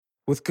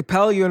With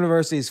Capella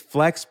University's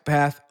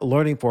FlexPath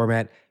learning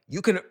format, you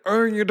can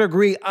earn your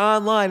degree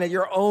online at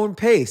your own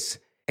pace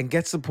and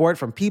get support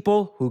from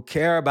people who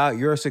care about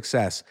your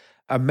success.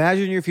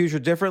 Imagine your future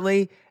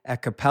differently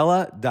at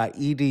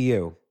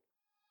capella.edu.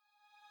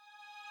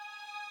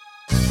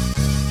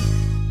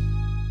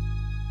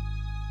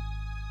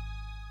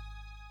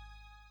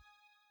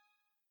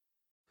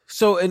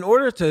 So, in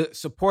order to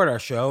support our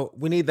show,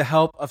 we need the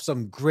help of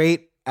some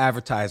great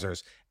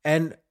advertisers.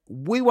 And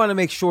we want to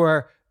make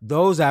sure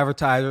those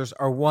advertisers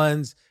are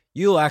ones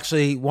you'll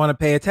actually want to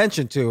pay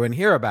attention to and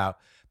hear about.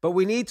 But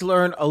we need to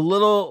learn a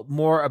little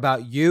more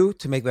about you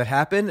to make that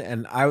happen.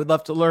 And I would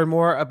love to learn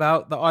more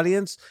about the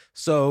audience.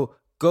 So,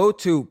 go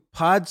to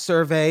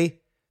PodSurvey,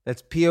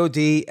 that's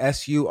PodSurvey,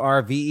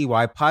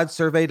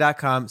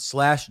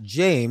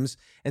 podsurvey.com/James,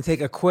 and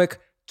take a quick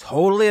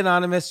totally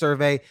anonymous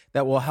survey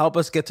that will help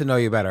us get to know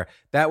you better.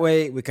 That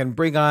way we can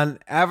bring on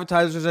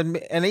advertisers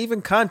and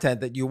even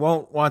content that you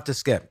won't want to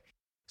skip.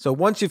 So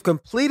once you've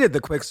completed the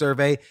quick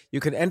survey, you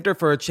can enter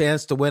for a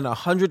chance to win a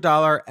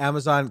 $100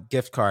 Amazon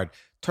gift card.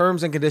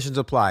 Terms and conditions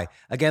apply.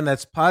 Again,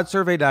 that's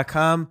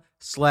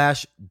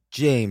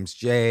podsurvey.com/James,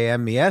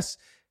 James.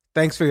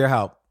 Thanks for your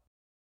help.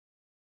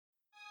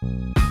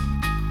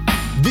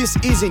 This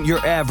isn't your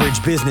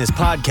average business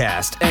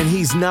podcast, and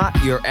he's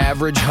not your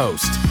average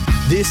host.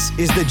 This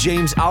is the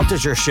James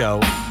Altucher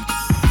Show.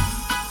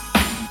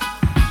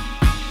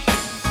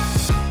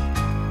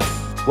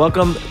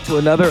 Welcome to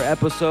another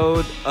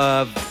episode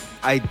of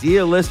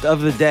Idea List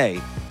of the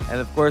Day.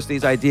 And of course,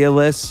 these idea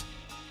lists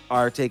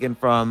are taken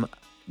from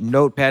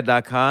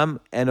notepad.com,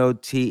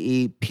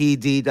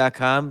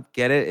 NOTEPD.com.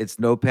 Get it? It's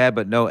notepad,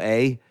 but no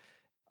A.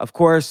 Of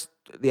course,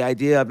 the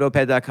idea of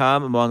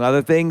notepad.com, among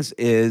other things,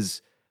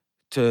 is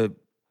to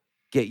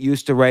get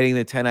used to writing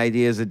the 10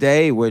 ideas a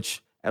day,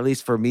 which, at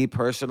least for me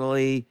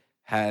personally,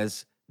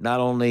 has not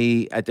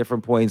only at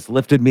different points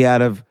lifted me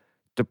out of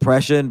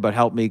depression, but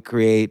helped me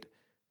create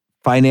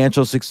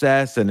financial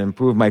success and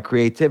improve my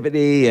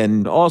creativity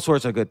and all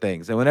sorts of good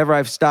things. And whenever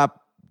I've stopped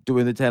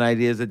doing the 10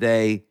 ideas a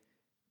day,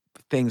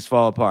 things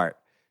fall apart.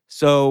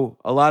 So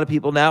a lot of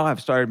people now have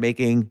started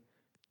making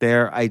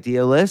their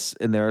idea lists,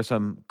 and there are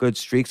some good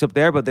streaks up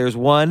there, but there's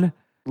one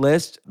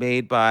list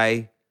made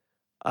by,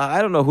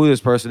 I don't know who this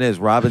person is,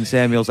 Robin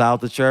Samuels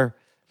Altucher.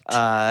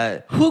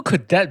 Who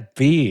could that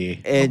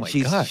be? And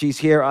she's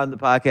here on the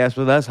podcast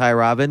with us. Hi,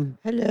 Robin.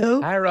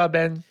 Hello. Hi,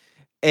 Robin.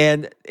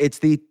 And it's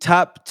the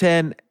top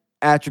 10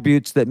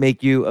 attributes that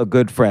make you a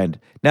good friend.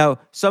 Now,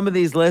 some of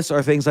these lists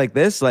are things like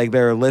this, like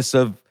there are lists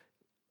of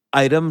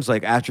items,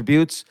 like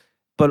attributes,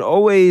 but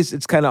always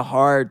it's kind of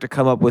hard to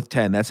come up with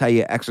 10. That's how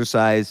you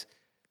exercise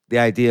the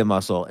idea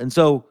muscle. And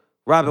so,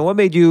 Robin, what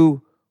made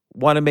you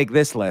want to make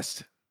this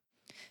list?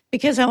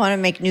 Because I want to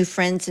make new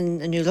friends in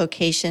a new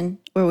location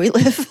where we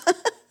live.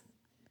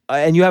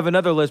 And you have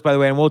another list, by the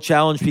way, and we'll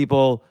challenge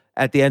people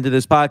at the end of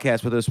this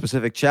podcast with a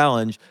specific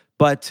challenge.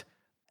 But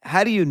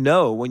how do you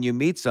know when you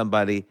meet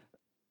somebody,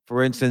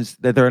 for instance,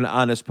 that they're an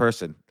honest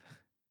person?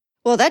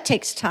 Well, that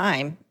takes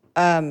time.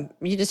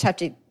 You just have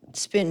to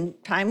spend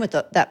time with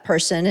that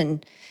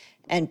person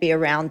and be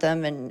around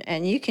them.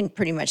 And you can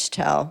pretty much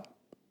tell,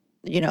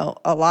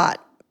 a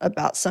lot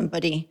about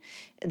somebody.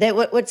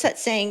 What's that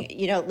saying?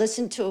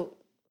 Listen to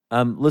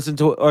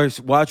or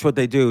watch what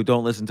they do.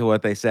 Don't listen to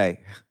what they say.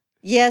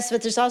 Yes,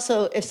 but there's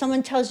also, if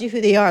someone tells you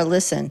who they are,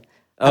 listen.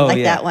 I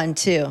like that one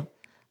too.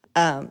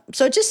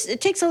 So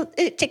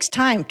it takes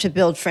time to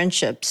build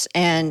friendships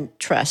and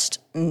trust.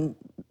 And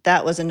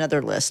that was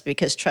another list,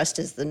 because trust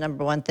is the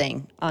number one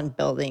thing on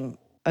building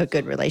a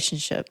good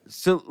relationship.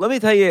 So let me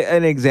tell you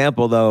an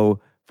example,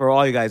 though, for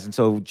all you guys. And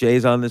so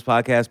Jay's on this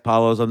podcast,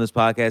 Paulo's on this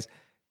podcast.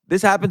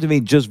 This happened to me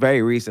just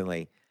very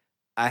recently.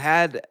 I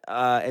had,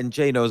 and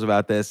Jay knows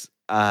about this,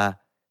 I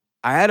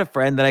had a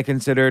friend that I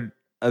considered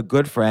a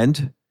good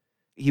friend.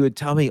 He would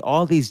tell me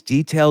all these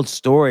detailed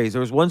stories.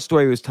 There was one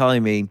story he was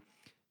telling me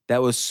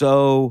that was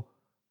so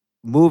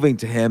moving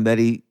to him that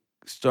he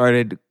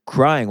started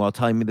crying while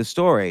telling me the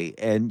story.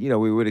 And,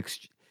 we would,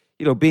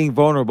 being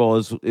vulnerable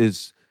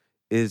is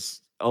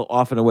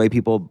often a way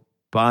people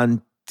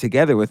bond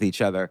together with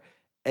each other.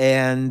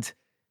 And,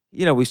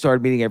 we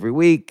started meeting every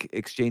week,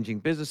 exchanging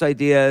business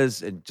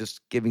ideas and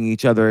just giving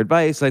each other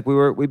advice. Like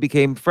we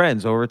became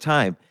friends over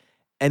time.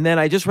 And then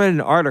I just read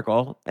an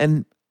article,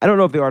 and I don't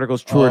know if the article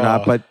is true or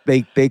not, but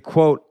they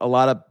quote a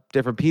lot of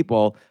different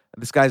people.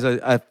 This guy's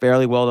a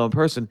fairly well-known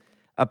person.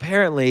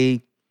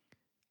 Apparently,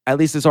 at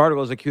least this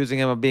article is accusing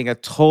him of being a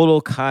total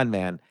con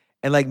man.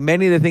 And like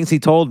many of the things he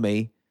told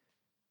me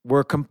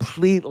were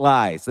complete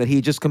lies that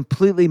he just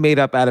completely made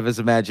up out of his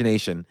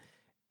imagination.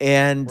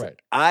 And right.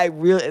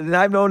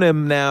 I've known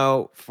him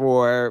now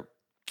for,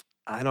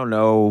 I don't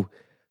know,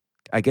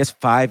 I guess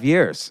 5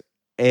 years.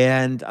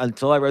 And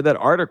until I read that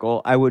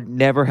article, I would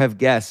never have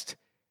guessed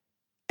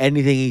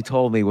anything he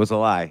told me was a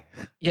lie.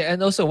 Yeah,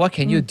 and also, what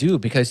can you do?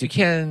 Because you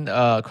can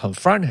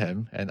confront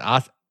him and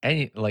ask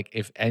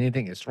if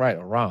anything is right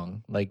or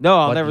wrong. No,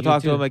 I'll never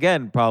talk to him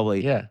again,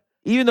 probably. Yeah.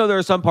 Even though there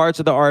are some parts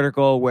of the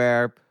article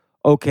where,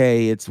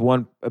 okay, it's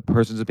one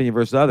person's opinion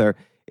versus the other,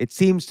 it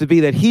seems to be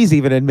that he's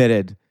even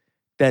admitted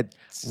that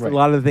Right. a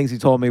lot of the things he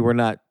told me were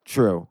not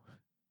true.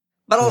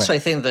 But also, Right.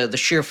 I think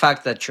the sheer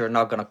fact that you're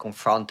not going to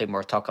confront him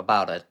or talk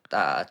about it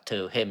to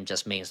him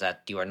just means that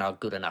you are not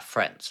good enough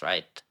friends,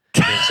 right?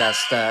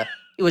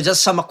 It was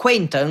just some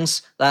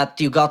acquaintance that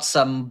you got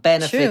some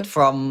benefit True.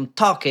 from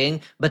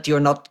talking, but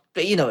you're not.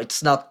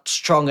 It's not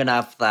strong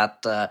enough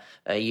that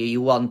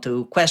you want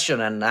to question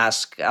and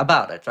ask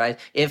about it, right?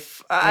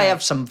 If I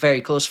have some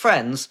very close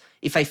friends,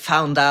 if I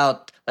found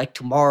out like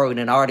tomorrow in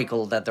an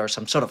article that there's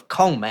some sort of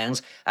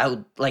comments, I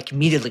would like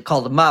immediately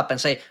call them up and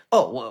say,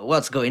 "Oh,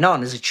 what's going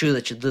on? Is it true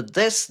that you did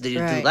this? Did you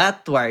do Right.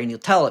 that? Why aren't you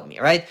telling me?"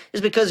 Right?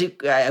 It's because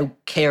I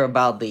care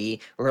about the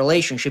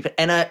relationship,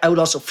 and I would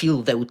also feel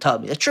they would tell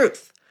me the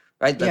truth.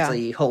 Right? That's Yeah.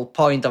 the whole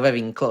point of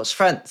having close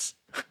friends.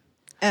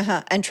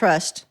 And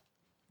trust.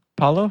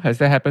 Paulo, has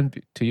that happened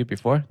to you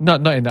before?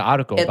 Not in the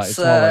article, but it's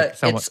more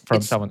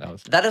like someone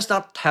else. That has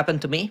not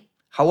happened to me.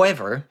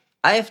 However,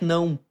 I have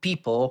known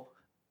people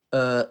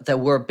that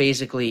were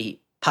basically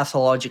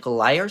pathological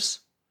liars,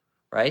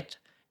 right?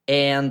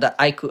 And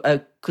I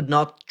could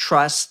not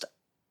trust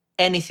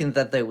anything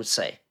that they would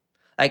say.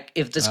 Like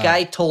if this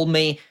guy told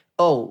me,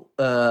 "Oh,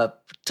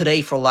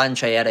 today for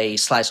lunch I had a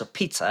slice of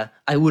pizza,"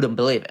 I wouldn't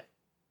believe it.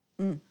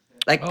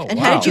 Like, Oh, And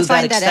how did you to that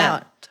find that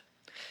extent.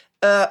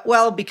 out?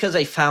 Well, because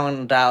I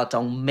found out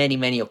on many,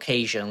 many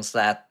occasions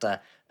that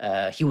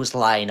he was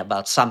lying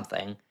about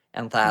something,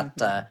 and that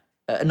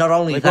not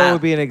only Like, that. what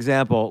would be an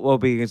example? What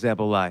would be an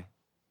example lie?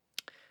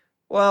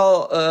 Well,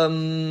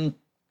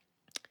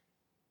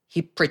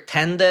 he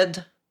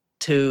pretended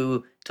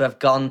to have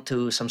gone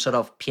to some sort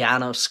of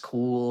piano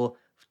school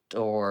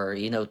or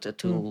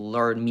to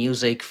learn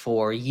music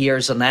for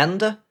years on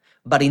end,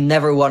 but he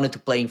never wanted to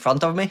play in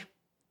front of me,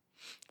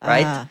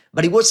 right? Ah.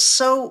 But he was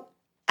so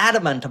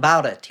adamant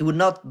about it. He would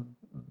not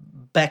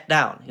back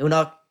down. He would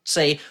not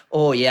say,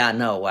 "Oh yeah,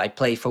 no, I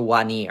played for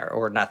 1 year,"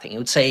 or nothing. He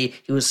would say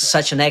he was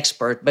such an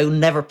expert, but he would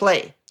never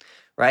play.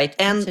 Right,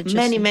 and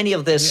interesting. many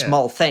of these Yeah.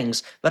 small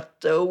things. But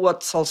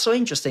what's also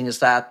interesting is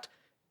that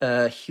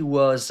he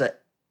was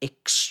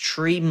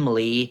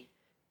extremely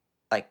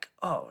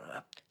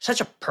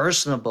such a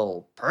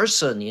personable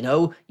person.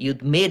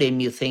 You'd meet him,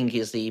 you think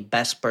he's the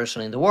best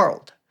person in the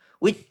world,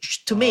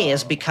 which to me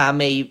has become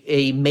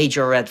a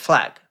major red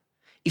flag.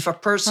 If a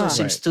person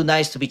seems Right. too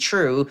nice to be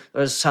true,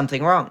 there's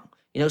something wrong.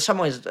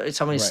 Someone is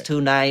Right.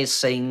 too nice,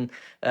 saying,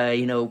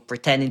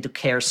 pretending to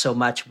care so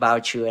much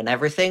about you and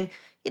everything.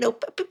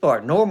 People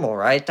are normal,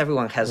 right?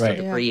 Everyone has Right.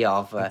 a degree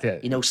of,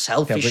 Yeah.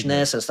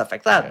 selfishness and stuff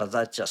like that, but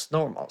that's just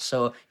normal.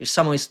 So if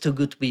someone is too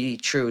good to be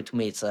true, to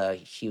me, it's a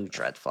huge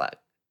red flag.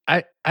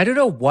 I don't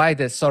know why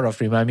that sort of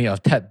remind me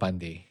of Ted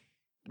Bundy.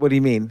 What do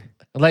you mean?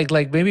 Like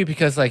maybe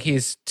because like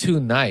he's too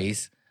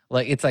nice.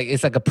 Like it's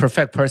like a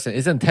perfect person.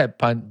 Isn't Ted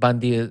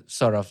Bundy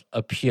sort of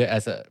appear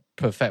as a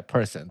perfect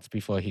person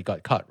before he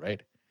got caught,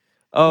 right?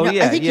 Oh No,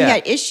 yeah, I think yeah. he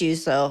had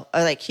issues though,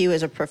 or like he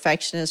was a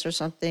perfectionist or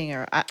something,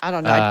 or I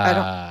don't know. I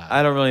don't.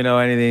 I don't really know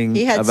anything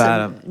He had about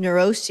some him.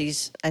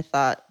 neuroses. I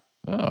thought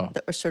Oh.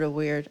 that were sort of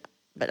weird,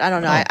 but I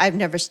don't know. I've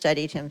never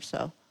studied him,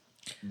 so.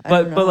 I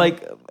don't But know.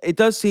 like it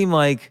does seem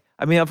like,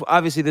 I mean,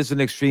 obviously this is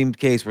an extreme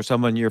case where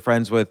someone you're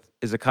friends with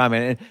is a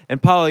comment. And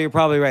Paulo, you're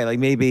probably right. Like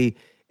maybe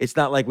it's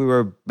not like we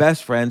were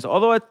best friends,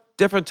 although at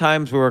different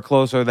times we were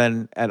closer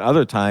than at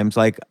other times.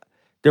 Like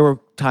there were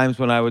times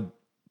when I would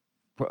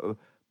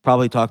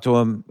probably talk to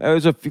him. There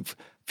was a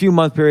few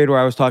month period where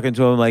I was talking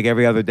to him like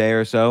every other day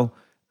or so.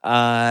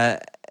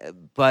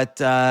 But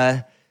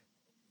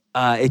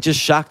it just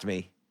shocked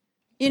me.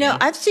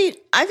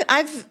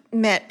 I've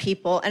met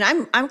people, and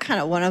I'm kind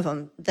of one of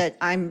them that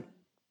I'm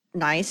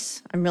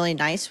nice. I'm really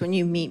nice when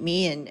you meet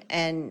me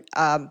and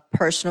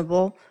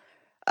personable.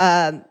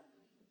 I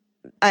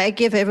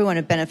give everyone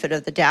a benefit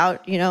of the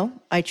doubt.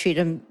 I treat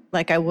them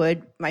like I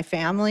would my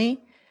family,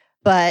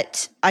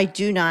 but I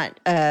do not.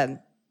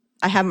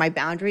 I have my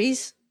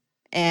boundaries,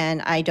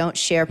 and I don't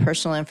share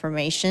personal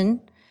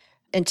information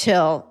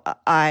until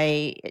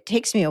it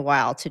takes me a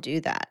while to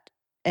do that.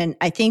 And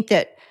I think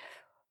that,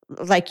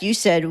 like you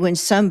said, when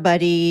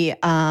somebody,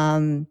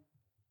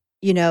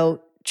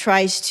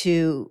 tries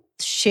to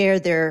share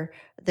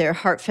their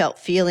heartfelt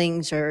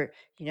feelings, or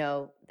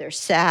they're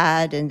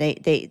sad and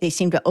they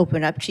seem to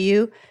open up to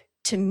you.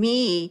 To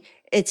me,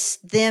 it's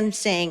them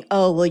saying,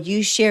 "Oh, well,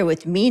 you share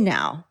with me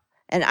now."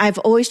 And I've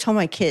always told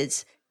my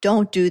kids,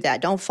 "Don't do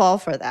that. Don't fall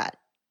for that.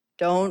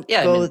 Don't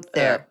go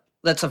there."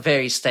 That's a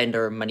very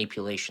standard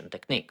manipulation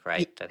technique,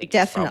 right? I think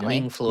definitely. from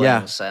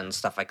influence and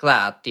stuff like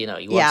that. You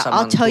want someone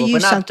I'll tell to you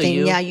open up to something.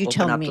 you. Yeah, you open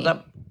tell up me. to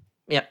them.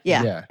 Yeah.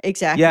 Yeah.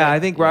 Exactly. Yeah, I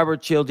think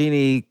Robert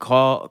Cialdini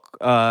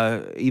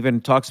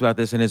even talks about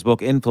this in his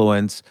book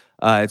Influence.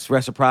 It's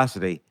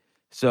reciprocity.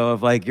 So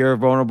if like you're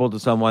vulnerable to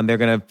someone, they're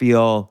gonna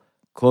feel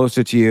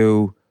closer to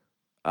you,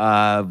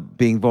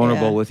 being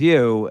vulnerable with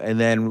you, and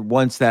then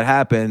once that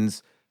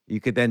happens, you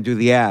could then do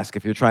the ask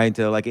if you're trying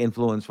to like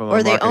influence from Or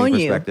a they marketing own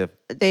you. perspective.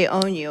 They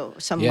own you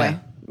some Yeah.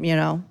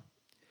 way.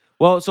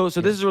 Well, so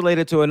this is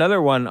related to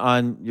another one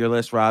on your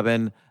list,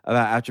 Robin,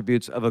 about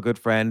attributes of a good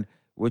friend.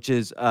 which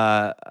is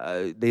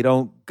they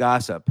don't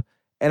gossip.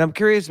 And I'm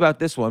curious about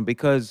this one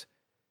because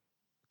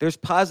there's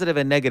positive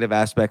and negative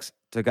aspects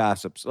to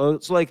gossip. So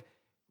like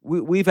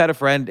we've had a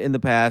friend in the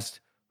past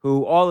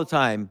who all the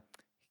time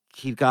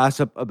he'd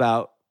gossip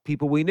about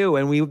people we knew,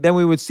 and we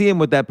would see him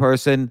with that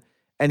person,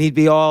 and he'd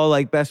be all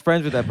like best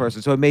friends with that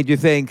person. So it made you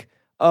think,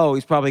 oh,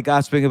 he's probably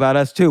gossiping about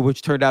us too,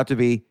 which turned out to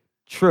be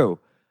true.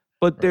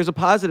 But there's a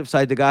positive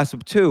side to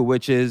gossip too,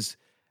 which is,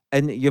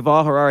 and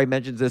Yuval Harari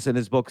mentions this in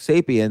his book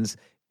 *Sapiens*,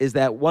 is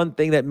that one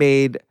thing that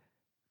made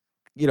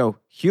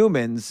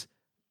humans,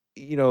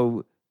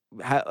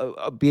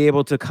 be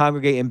able to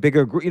congregate in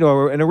bigger,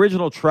 an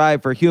original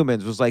tribe for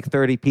humans was like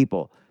 30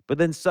 people. But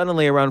then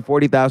suddenly around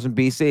 40,000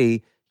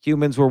 BC,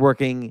 humans were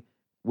working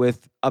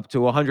with up to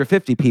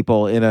 150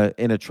 people in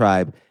a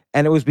tribe.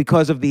 And it was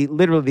because of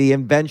literally the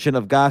invention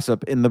of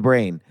gossip in the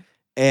brain.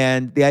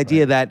 And the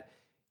idea that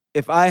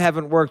if I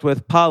haven't worked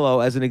with Paulo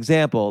as an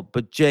example,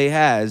 but Jay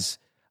has,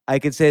 I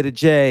could say to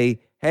Jay,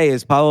 hey,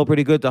 is Paulo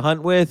pretty good to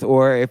hunt with?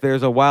 Or if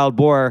there's a wild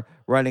boar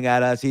running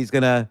at us, he's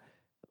going to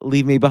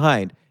leave me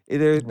behind.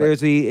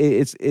 There's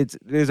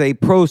a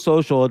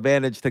pro-social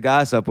advantage to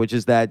gossip, which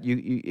is that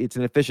it's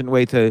an efficient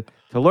way to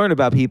learn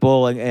about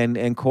people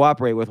and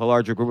cooperate with a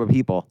larger group of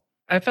people.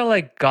 I feel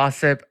like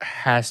gossip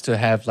has to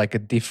have like a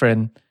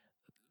different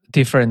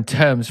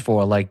terms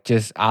for like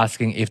just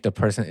asking if the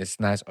person is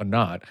nice or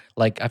not.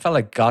 Like I felt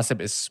like gossip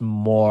is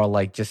more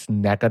like just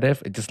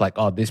negative. It's just like,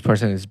 oh, this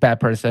person is a bad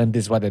person,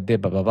 this is what they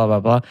did, blah blah blah blah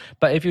blah.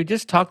 But if you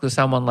just talk to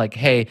someone like,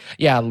 hey,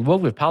 yeah, I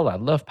work with Paulo, I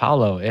love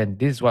Paulo, and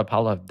this is what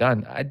Paulo have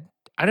done,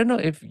 I don't know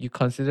if you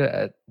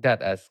consider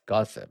that as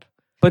gossip.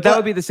 But that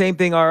would be the same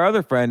thing our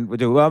other friend would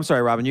do. Well, I'm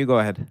sorry, Robin, you go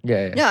ahead.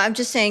 Yeah. No, I'm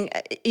just saying,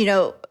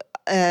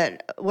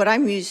 what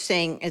I'm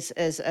saying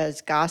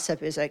as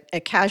gossip is a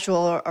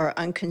casual or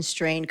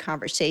unconstrained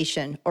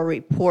conversation or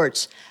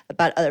reports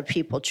about other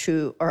people,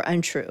 true or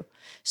untrue.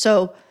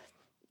 So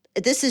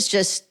this is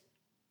just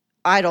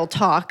idle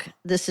talk.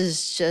 This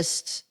is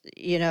just,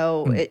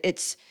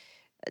 it's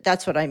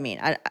that's what I mean.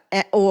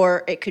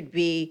 Or it could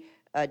be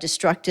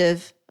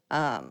destructive.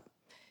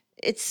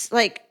 It's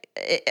like,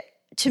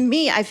 to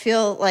me, I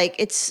feel like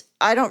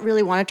I don't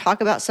really want to talk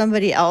about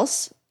somebody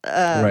else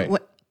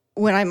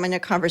when I'm in a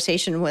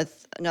conversation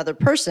with another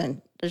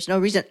person. There's no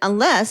reason,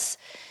 unless,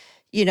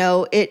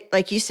 it,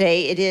 like you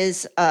say, it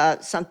is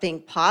something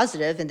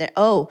positive and that,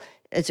 oh,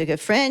 it's a good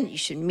friend, you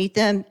should meet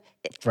them.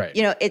 Right.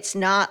 It's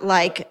not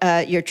like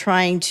you're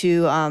trying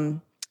to,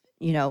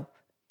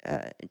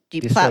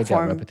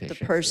 deplatform the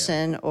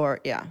person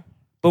or.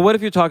 But what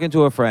if you're talking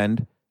to a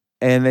friend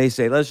and they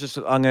say, I'm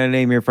going to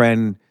name your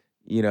friend,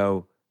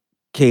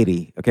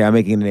 Katie. Okay, I'm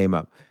making the name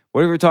up.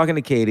 What if you're talking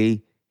to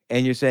Katie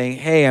and you're saying,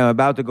 hey, I'm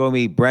about to go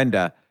meet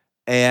Brenda.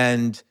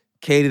 And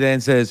Katie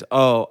then says,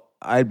 oh,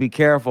 I'd be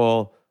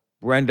careful.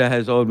 Brenda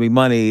has owed me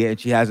money and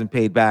she hasn't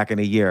paid back in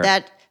a year.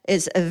 That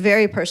is a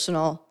very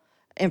personal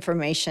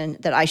information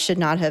that I should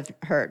not have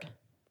heard.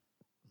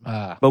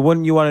 But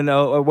wouldn't you want to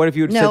know, or what if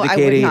you said to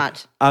Katie, I would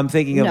not. I'm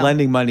thinking of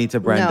lending money to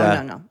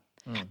Brenda?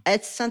 No.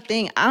 It's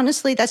something,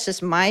 honestly, that's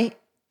just my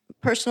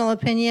personal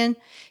opinion,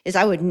 is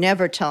I would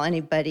never tell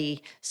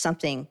anybody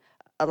something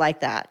like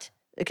that,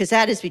 because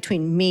that is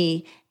between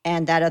me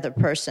and that other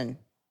person.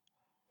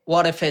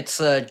 What if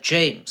it's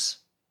James?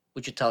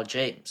 Would you tell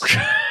James?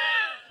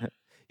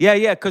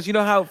 Yeah, because you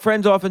know how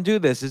friends often do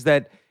this, is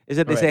that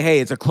they say, hey,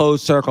 it's a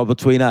closed circle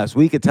between us.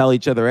 We could tell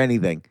each other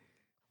anything.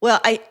 Well,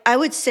 I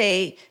would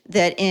say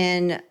that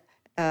in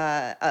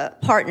a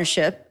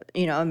partnership,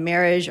 a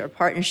marriage or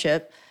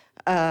partnership,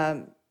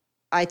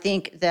 I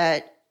think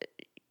that,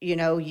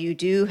 you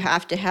do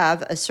have to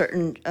have a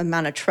certain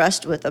amount of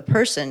trust with a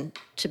person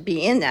to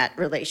be in that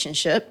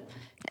relationship.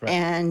 Right.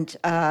 And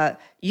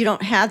you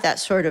don't have that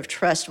sort of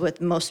trust with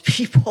most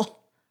people.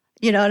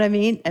 You know what I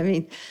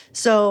mean?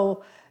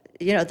 So,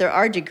 there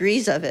are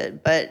degrees of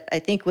it, but I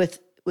think with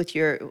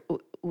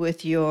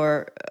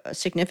your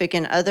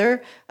significant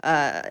other,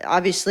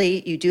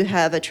 obviously you do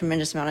have a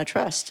tremendous amount of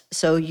trust.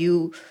 So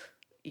you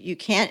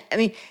can't,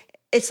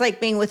 it's like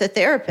being with a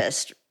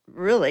therapist,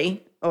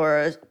 really,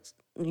 or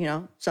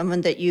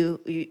someone that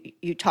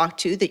you talk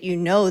to, that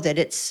that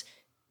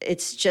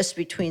it's just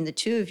between the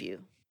two of you.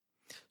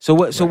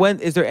 So when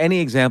is there any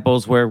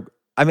examples where,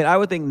 I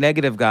would think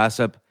negative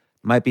gossip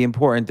might be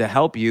important to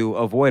help you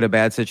avoid a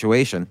bad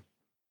situation.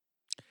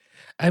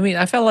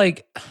 I felt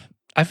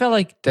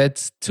like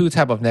that's two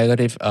type of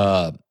negative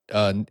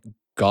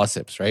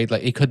gossips, right?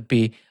 Like it could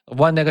be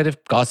one negative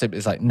gossip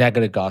is like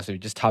negative gossip,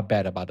 just talk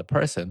bad about the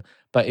person.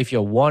 But if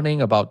you're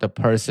warning about the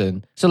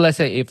person, so let's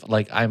say if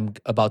like I'm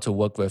about to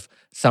work with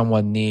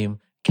someone named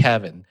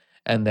Kevin,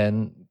 and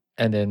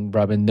then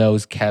Robin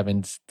knows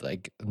Kevin's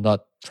like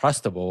not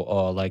trustable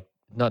or like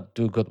not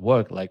do good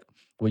work, like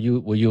will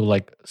you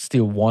like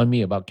still warn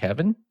me about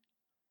Kevin?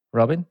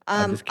 Robin?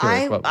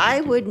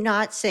 I would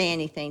not say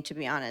anything, to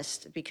be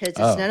honest, because it's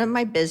none of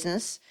my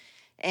business.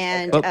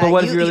 And but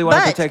what if you really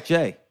want to protect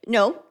Jay?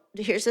 No,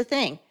 here's the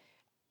thing.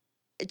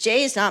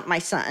 Jay is not my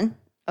son,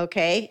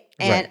 okay?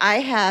 And I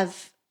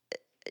have,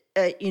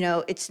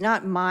 it's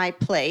not my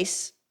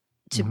place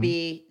to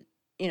be,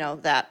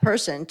 that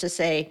person to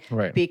say,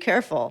 Right. be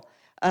careful.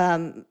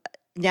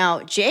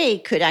 Now, Jay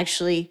could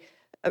actually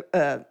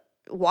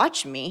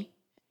watch me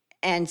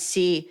and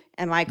see,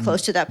 am I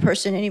close to that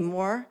person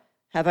anymore?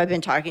 Have I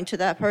been talking to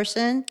that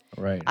person?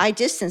 Right. I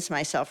distance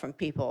myself from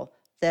people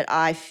that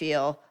I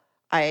feel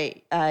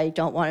I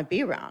don't want to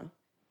be around.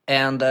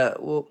 And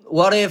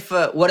what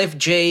if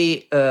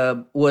Jay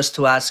was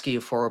to ask you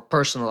for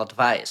personal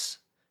advice?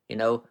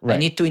 I Right.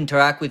 need to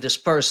interact with this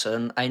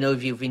person. I know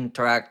you've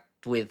interacted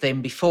with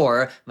them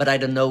before, but I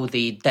don't know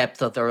the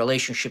depth of the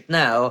relationship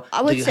now.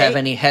 I would Do you say- have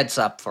any heads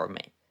up for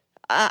me?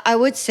 I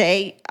would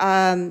say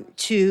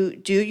to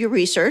do your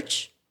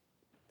research,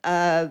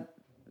 talk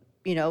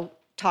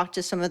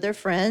to some of their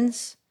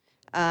friends,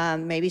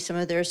 maybe some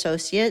of their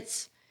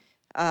associates.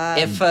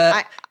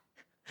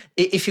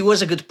 If he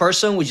was a good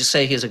person, would you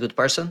say he's a good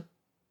person?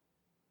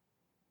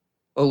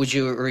 Or would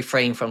you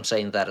refrain from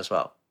saying that as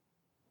well?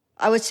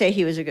 I would say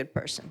he was a good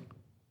person.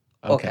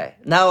 Okay.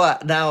 Now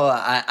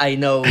I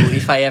know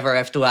if I ever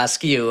have to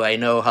ask you, I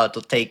know how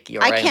to take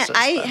your answers.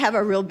 I then. have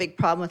a real big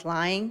problem with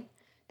lying.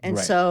 And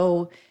Right.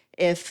 so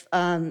if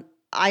I'm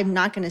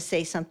not going to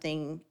say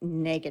something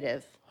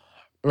negative,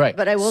 Right.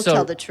 but I will So-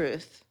 tell the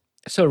truth.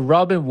 So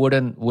Robin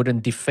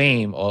wouldn't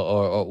defame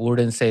or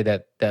wouldn't say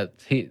that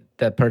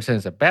person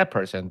is a bad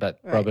person, but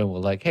Right. Robin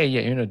will like, hey,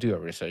 yeah, do your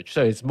research.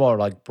 So it's more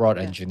like broad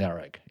and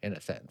generic in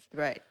a sense.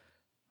 Right.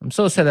 I'm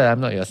so sad that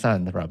I'm not your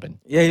son, Robin.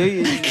 Yeah,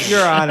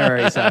 you're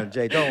honorary son,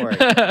 Jay. Don't worry.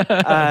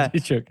 You're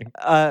joking.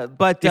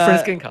 But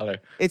Different skin color.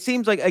 it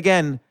seems like,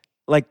 again,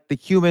 like the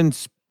human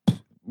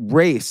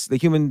race, the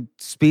human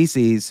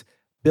species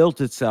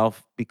built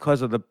itself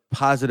because of the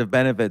positive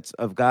benefits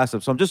of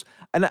gossip. So I'm just,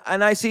 and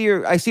I see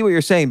what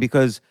you're saying,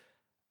 because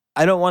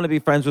I don't want to be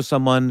friends with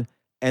someone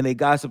and they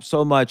gossip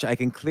so much. I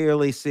can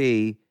clearly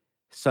see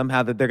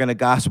somehow that they're going to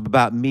gossip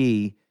about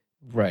me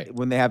Right.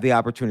 when they have the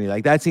opportunity.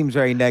 Like that seems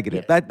very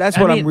negative. Yeah. That's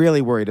I what I'm mean,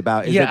 really worried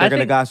about, is yeah, that they're I going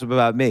to think- gossip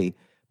about me.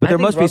 But I there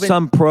think must be Robin-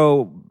 some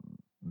pro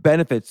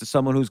benefits to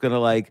someone who's going to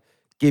like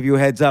give you a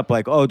heads up,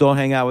 like, oh, don't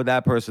hang out with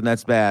that person.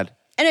 That's bad.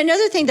 And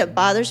another thing that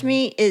bothers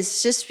me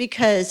is just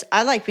because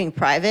I like being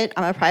private.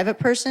 I'm a private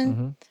person.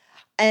 Mm-hmm.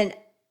 And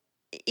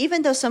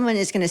even though someone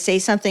is going to say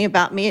something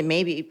about me, it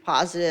may be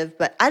positive,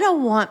 but I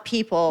don't want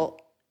people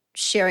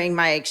sharing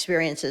my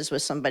experiences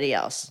with somebody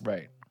else.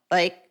 Right.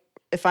 Like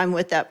if I'm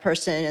with that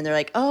person and they're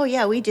like, oh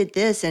yeah, we did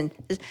this. And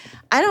this.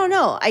 I don't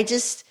know. I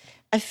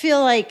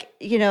feel like,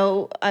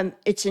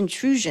 it's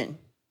intrusion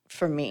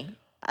for me.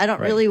 I don't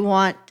Right. really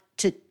want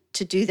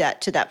to do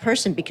that to that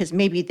person, because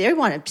maybe they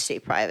want to stay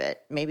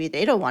private. Maybe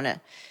they don't want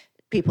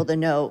people to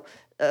know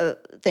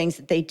things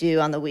that they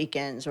do on the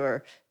weekends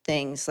or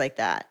things like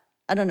that.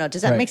 I don't know.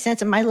 Does that Right. make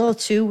sense? Am I a little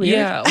too weird?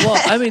 Yeah,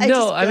 well, I mean, no,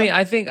 just I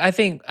mean,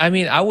 feel- I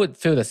mean, I would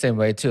feel the same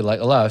way too. Like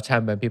a lot of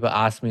time when people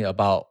ask me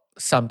about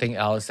something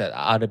else that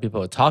other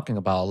people are talking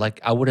about, like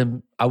I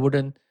wouldn't.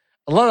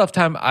 A lot of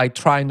time I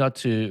try not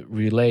to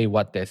relay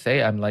what they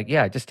say. I'm like,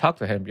 yeah, just talk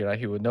to him.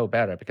 He would know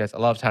better, because a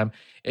lot of time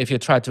if you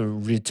try to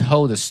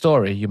retell the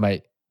story, you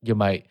might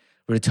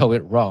retell it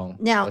wrong.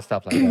 Now, or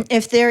stuff like that.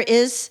 if there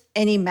is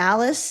any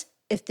malice,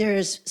 if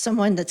there's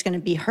someone that's going to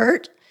be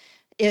hurt,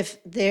 if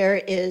there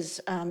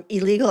is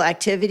illegal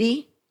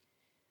activity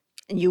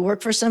and you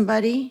work for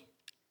somebody,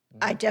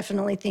 I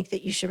definitely think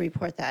that you should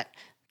report that.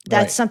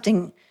 That's Right.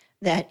 something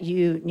that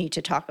you need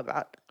to talk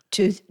about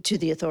to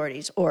the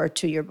authorities or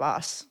to your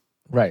boss.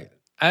 Right.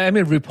 I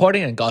mean,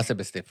 reporting and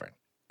gossip is different.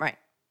 Right.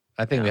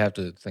 I think we have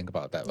to think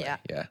about that way. Yeah.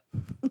 Yeah.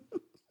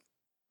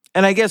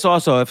 And I guess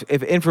also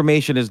if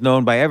information is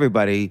known by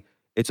everybody,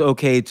 it's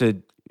okay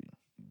to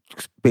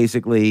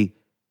basically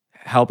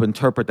help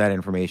interpret that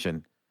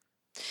information.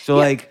 So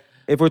Yeah. like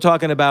if we're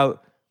talking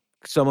about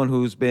someone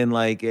who's been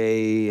like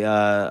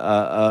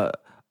a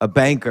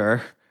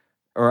banker,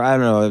 or I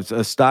don't know,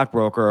 a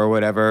stockbroker or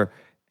whatever,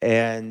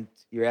 and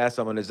you ask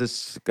someone, is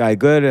this guy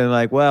good? And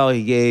like, well,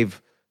 he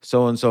gave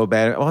so and so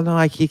bad. Oh no,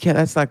 he can't.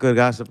 That's not good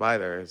gossip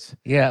either. It's,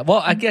 Yeah.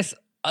 Well, I guess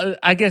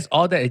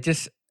all that it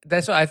just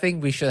that's why I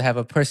think we should have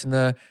a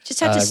personal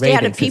Just have to stay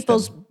out rating of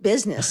people's system.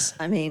 business.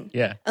 I mean,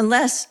 Yeah.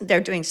 unless they're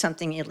doing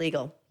something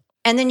illegal.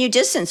 And then you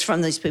distance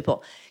from these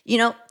people.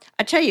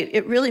 I tell you,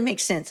 it really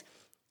makes sense.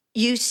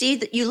 You see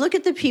that you look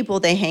at the people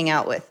they hang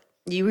out with.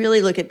 You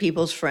really look at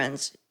people's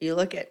friends.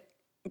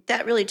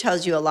 That really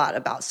tells you a lot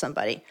about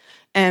somebody.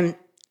 And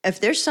if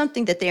there's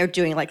something that they're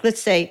doing, like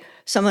let's say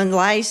someone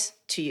lies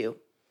to you.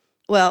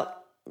 Well,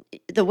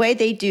 the way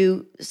they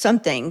do some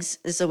things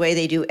is the way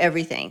they do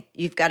everything.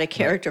 You've got a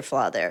character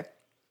flaw there.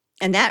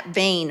 And that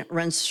vein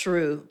runs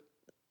through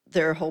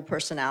their whole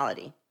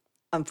personality.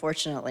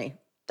 Unfortunately,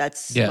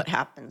 that's Yeah. what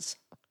happens.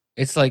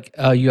 It's like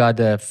you are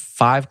the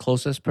 5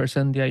 closest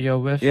person that you're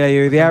with. yeah,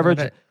 you're the Something average.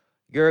 like that.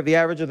 You're the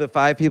average of the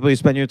 5 people you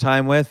spend your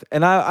time with,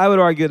 and I would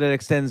argue that it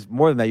extends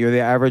more than that. You're the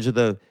average of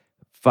the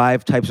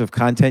 5 types of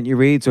content you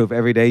read. So if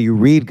every day you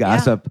read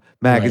gossip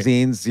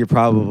magazines, you're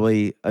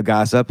probably a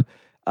gossip.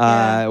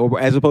 Or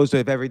as opposed to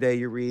if every day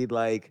you read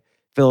like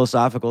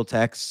philosophical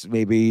texts,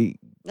 maybe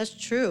That's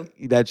true.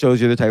 that shows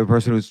you're the type of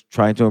person who's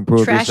trying to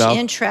improve Trash yourself.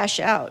 in, trash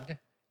out.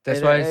 That's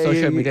And, why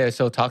social media is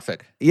so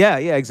toxic. Yeah,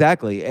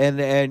 exactly.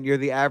 And you're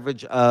the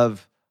average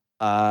of,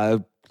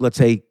 let's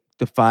say,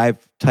 the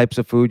 5 types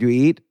of food you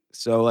eat.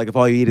 So, like, if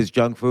all you eat is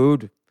junk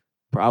food,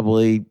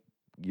 probably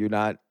you're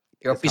not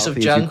You're a as piece of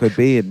healthy as you junk. could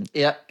be. And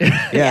Yeah.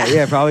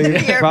 probably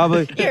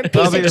You're a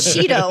piece of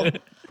Cheeto.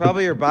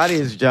 probably your body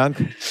is junk.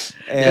 And,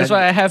 That's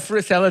why I have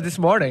fruit salad this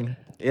morning.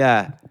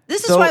 Yeah.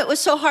 This is why it was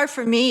so hard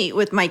for me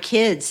with my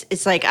kids.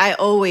 It's like I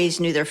always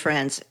knew their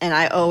friends, and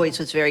I always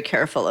was very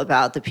careful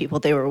about the people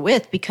they were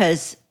with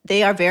because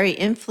they are very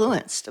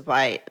influenced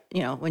by,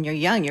 when you're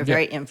young, you're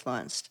very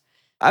influenced.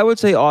 I would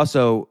say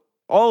also,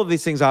 all of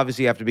these things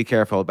obviously you have to be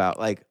careful about,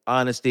 like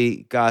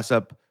honesty,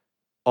 gossip,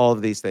 all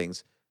of these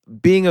things.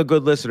 Being a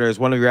good listener is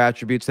one of your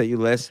attributes that you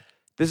list.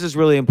 This is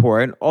really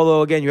important.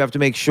 Although, again, you have to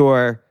make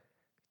sure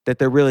that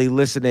they're really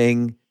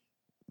listening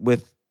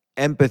with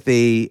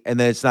empathy, and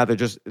then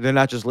they're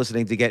not just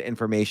listening to get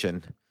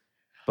information.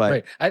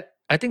 But right.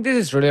 I think this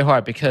is really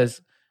hard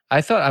because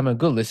I thought I'm a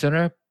good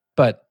listener,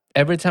 but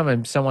every time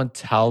when someone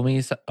tell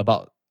me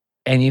about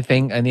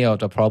anything, any of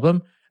the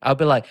problem, I'll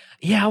be like,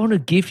 yeah, I want to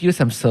give you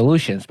some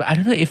solutions, but I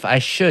don't know if I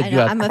should. You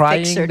are I'm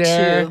crying a fixer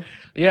there. too.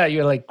 Yeah,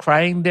 you're like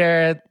crying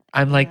there.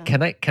 I'm like,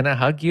 can I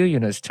hug you?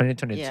 It's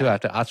 2022. Yeah. I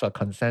have to ask for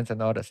consent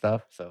and all that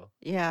stuff. So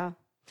Yeah.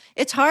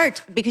 It's hard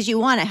because you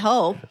want to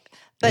help.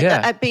 But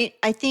Yeah.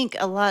 I think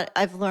a lot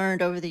I've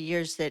learned over the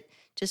years that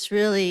just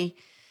really,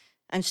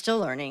 I'm still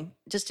learning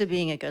just to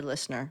being a good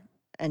listener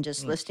and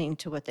just listening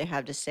to what they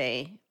have to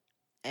say.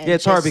 And Yeah,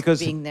 it's hard just because-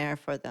 being there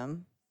for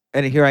them.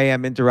 and here I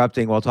am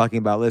interrupting while talking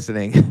about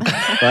listening,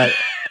 but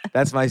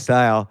that's my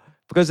style.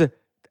 Because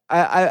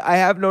I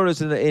have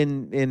noticed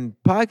in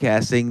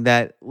podcasting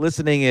that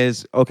listening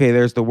is okay.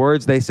 There's the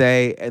words they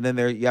say, and then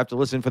you have to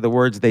listen for the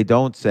words they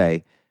don't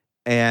say,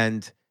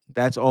 and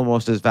that's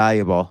almost as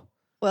valuable.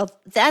 Well,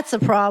 that's a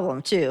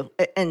problem too.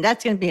 And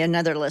that's going to be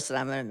another list that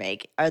I'm going to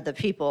make are the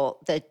people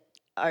that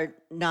are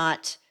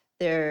not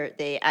there,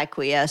 they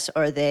acquiesce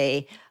or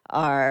they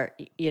are,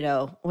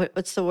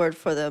 what's the word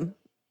for them?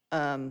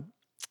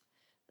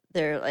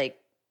 They're like,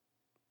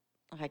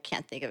 I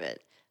can't think of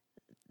it.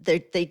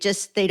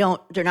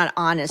 They're not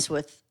honest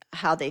with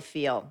how they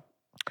feel.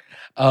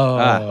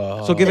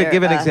 So give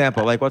an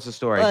example. Like, what's the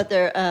story? But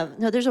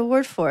there's a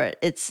word for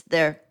it.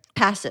 They're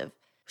passive.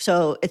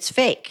 So it's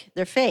fake.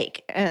 They're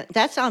fake.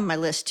 That's on my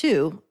list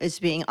too, is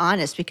being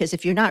honest. Because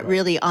if you're not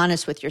really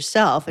honest with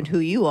yourself and who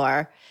you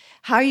are,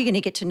 how are you going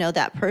to get to know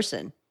that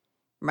person,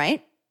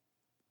 right?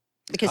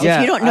 Because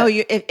if you don't know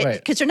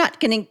because they're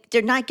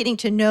not getting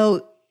to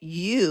know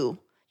you.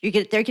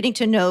 They're getting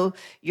to know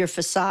your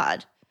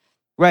facade.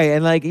 Right,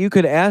 and like you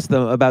could ask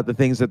them about the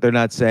things that they're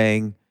not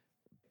saying.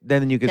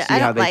 Then you can see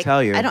how they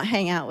tell you. I don't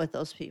hang out with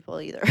those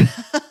people either.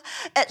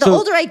 The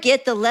older I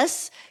get, the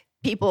less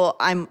people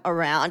I'm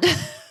around.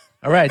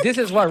 all right, this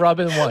is what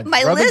Robin wants.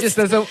 My Robin list, just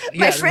doesn't.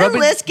 my friend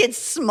list gets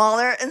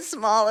smaller and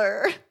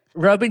smaller.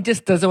 Robin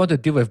just doesn't want to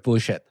deal with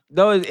bullshit.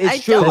 No, it's I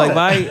true. don't. Like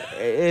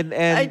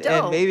and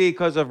don't. maybe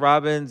because of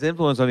Robin's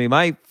influence on me,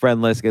 my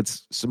friend list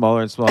gets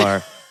smaller and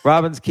smaller.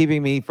 Robin's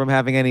keeping me from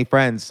having any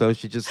friends, so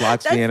she just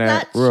locks me in her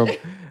That's not room. true.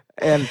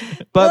 And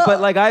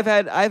but like I've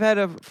had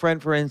a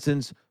friend, for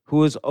instance, who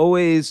was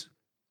always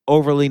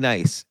overly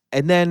nice,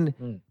 and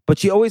then but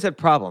she always had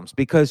problems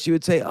because she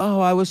would say, "Oh,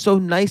 I was so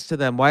nice to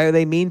them. Why are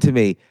they mean to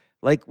me?"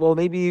 Like, well,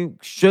 maybe you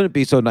shouldn't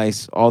be so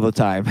nice all the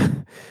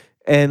time.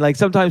 And like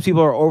sometimes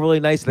people are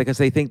overly nice because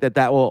they think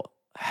that will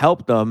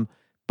help them,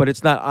 but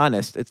it's not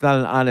honest. It's not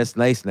an honest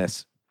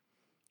niceness.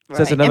 So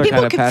that's another And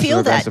people kind of can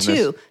feel that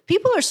passive-aggressiveness. too.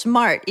 People are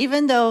smart,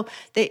 even though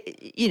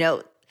they,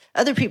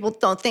 other people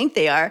don't think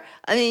they are.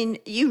 I mean,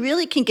 you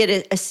really can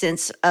get a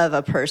sense of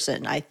a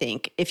person, I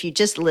think, if you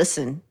just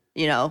listen,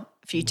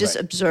 if you just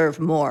observe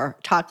more,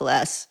 talk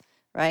less,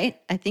 right?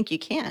 I think you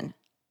can.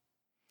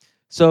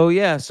 So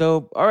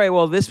all right.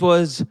 Well, this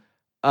was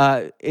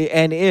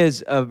and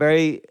is a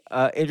very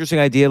interesting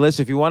idea list.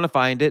 If you want to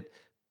find it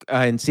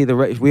and see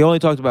we only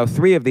talked about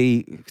 3 of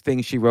the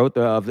things she wrote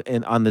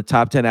on the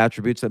top 10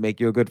 attributes that make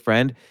you a good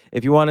friend.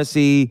 If you want to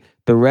see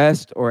the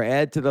rest or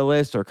add to the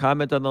list or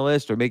comment on the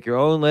list or make your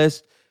own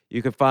list,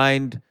 you can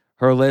find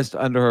her list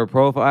under her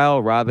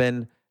profile,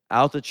 Robin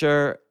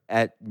Altucher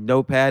at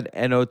Notepad,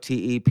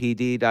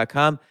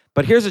 NOTEPD.com.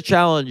 But here's a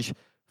challenge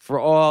for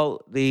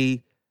all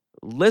the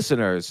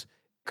listeners,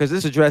 because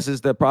this addresses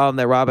the problem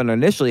that Robin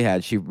initially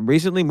had. She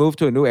recently moved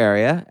to a new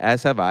area,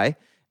 as have I,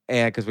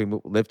 and because we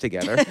live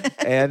together.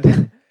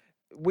 And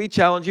we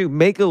challenge you,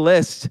 make a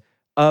list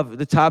of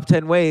the top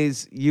 10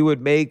 ways you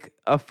would make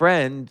a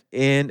friend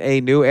in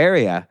a new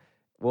area.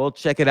 We'll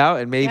check it out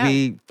and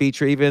maybe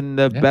feature even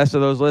the best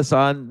of those lists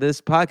on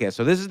this podcast.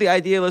 So this is the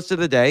idea list of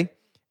the day.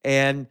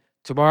 And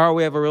tomorrow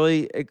we have a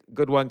really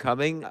good one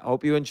coming. I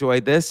hope you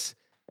enjoyed this.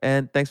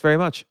 And thanks very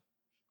much.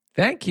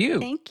 Thank you.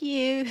 Thank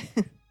you.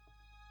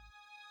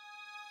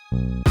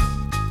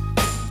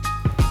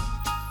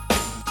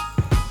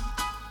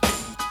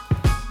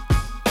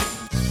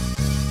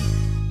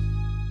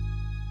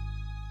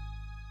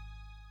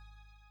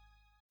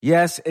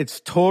 Yes,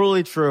 it's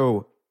totally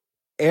true.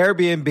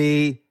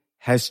 Airbnb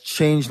has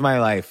changed my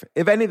life.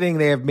 If anything,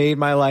 they have made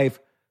my life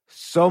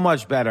so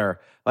much better.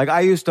 Like,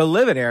 I used to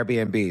live in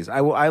Airbnbs.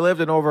 I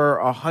lived in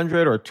over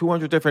 100 or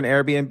 200 different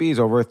Airbnbs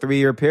over a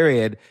 3-year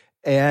period,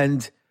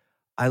 and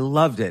I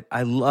loved it.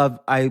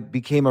 I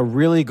became a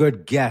really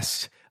good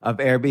guest of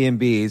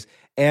Airbnbs,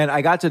 and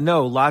I got to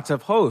know lots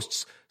of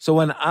hosts. So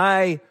when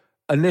I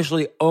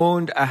initially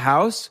owned a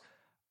house,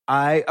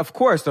 of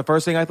course, the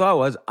first thing I thought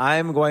was,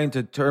 I'm going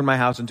to turn my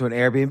house into an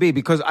Airbnb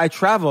because I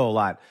travel a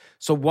lot.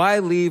 So why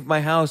leave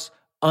my house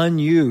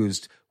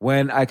unused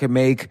when I can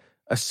make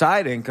a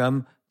side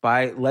income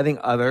by letting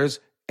others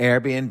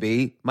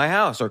Airbnb my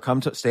house or come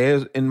to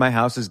stay in my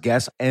house as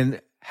guests? And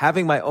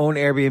having my own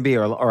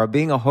Airbnb or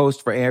being a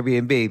host for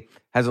Airbnb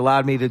has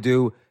allowed me to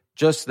do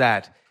just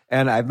that.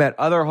 And I've met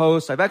other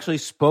hosts. I've actually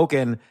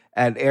spoken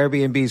at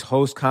Airbnb's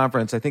host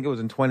conference. I think it was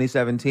in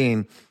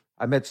 2017.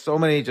 I met so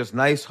many just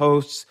nice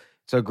hosts.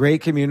 It's a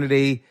great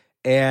community.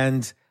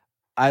 And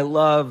I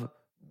love,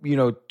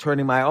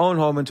 turning my own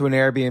home into an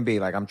Airbnb.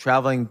 Like, I'm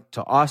traveling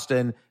to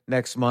Austin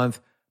next month.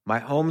 My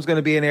home's going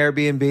to be an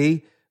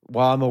Airbnb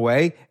while I'm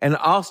away, and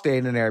I'll stay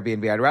in an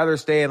Airbnb. I'd rather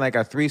stay in like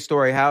a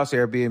 3-story house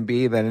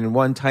Airbnb than in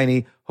one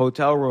tiny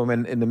hotel room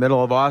in the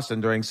middle of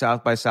Austin during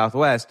South by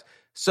Southwest.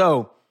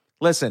 So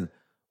listen,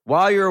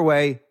 while you're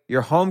away,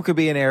 your home could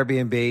be an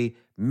Airbnb.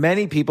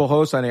 Many people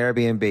host on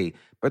Airbnb,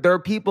 but there are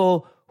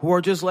people who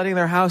are just letting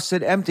their house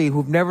sit empty,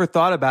 who've never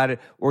thought about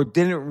it or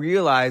didn't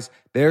realize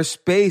their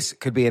space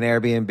could be an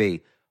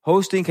Airbnb.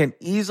 Hosting can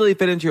easily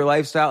fit into your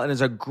lifestyle and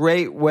is a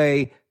great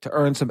way to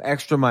earn some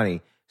extra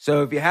money.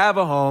 So if you have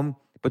a home,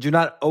 but you're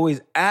not always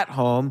at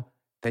home,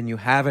 then you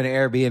have an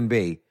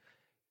Airbnb.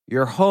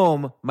 Your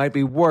home might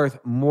be worth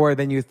more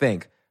than you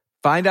think.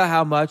 Find out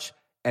how much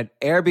at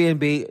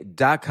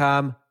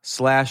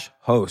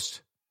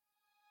airbnb.com/host.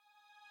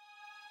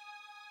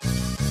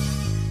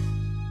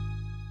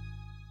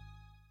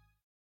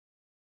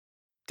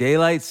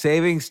 Daylight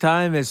savings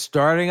time is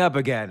starting up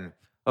again.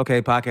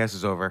 Okay, podcast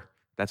is over.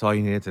 That's all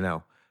you needed to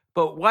know.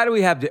 But why do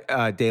we have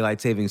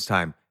daylight savings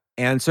time?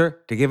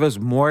 Answer: to give us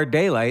more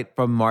daylight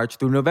from March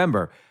through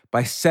November.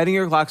 By setting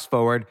your clocks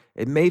forward,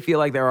 it may feel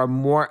like there are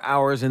more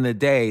hours in the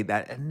day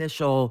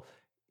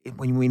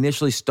when we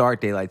initially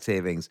start daylight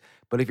savings.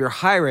 But if you're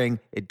hiring,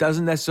 it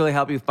doesn't necessarily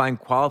help you find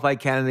qualified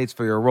candidates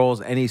for your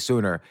roles any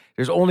sooner.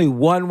 There's only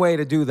one way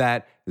to do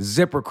that: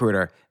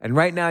 ZipRecruiter. And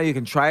right now you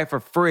can try it for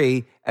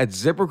free at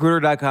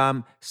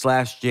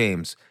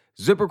ZipRecruiter.com/James.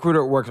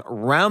 ZipRecruiter works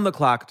around the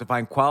clock to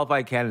find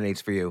qualified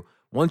candidates for you.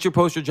 Once you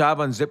post your job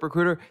on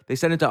ZipRecruiter, they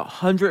send it to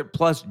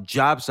 100+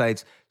 job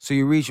sites so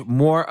you reach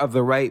more of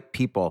the right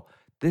people.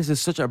 This is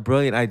such a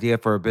brilliant idea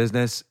for a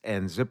business,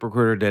 and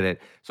ZipRecruiter did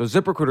it. So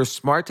ZipRecruiter's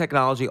smart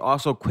technology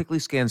also quickly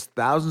scans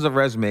thousands of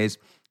resumes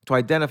to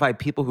identify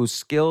people whose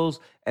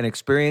skills and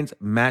experience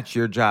match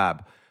your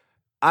job.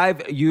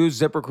 I've used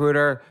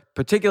ZipRecruiter,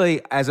 particularly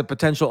as a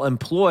potential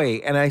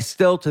employee, and I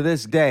still, to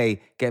this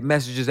day, get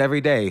messages every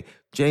day.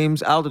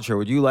 James Altucher,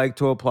 would you like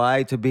to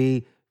apply to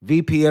be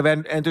VP of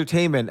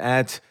Entertainment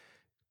at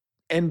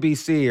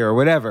NBC or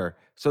whatever?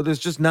 So there's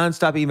just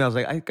nonstop emails.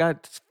 Like, I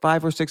got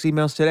 5 or 6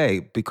 emails today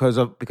because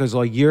a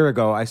year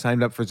ago I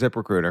signed up for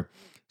ZipRecruiter.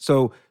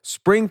 So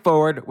spring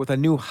forward with a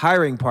new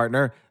hiring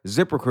partner,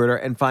 ZipRecruiter,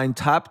 and find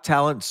top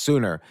talent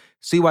sooner.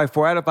 See why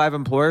 4 out of 5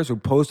 employers who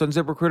post on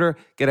ZipRecruiter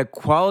get a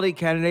quality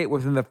candidate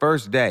within the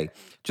first day.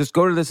 Just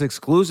go to this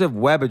exclusive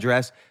web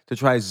address to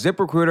try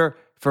ZipRecruiter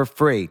for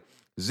free.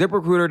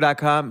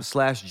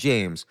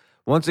 ZipRecruiter.com/James.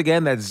 Once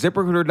again, that's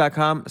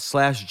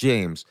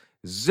ZipRecruiter.com/James.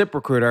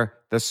 ZipRecruiter,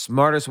 the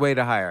smartest way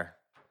to hire.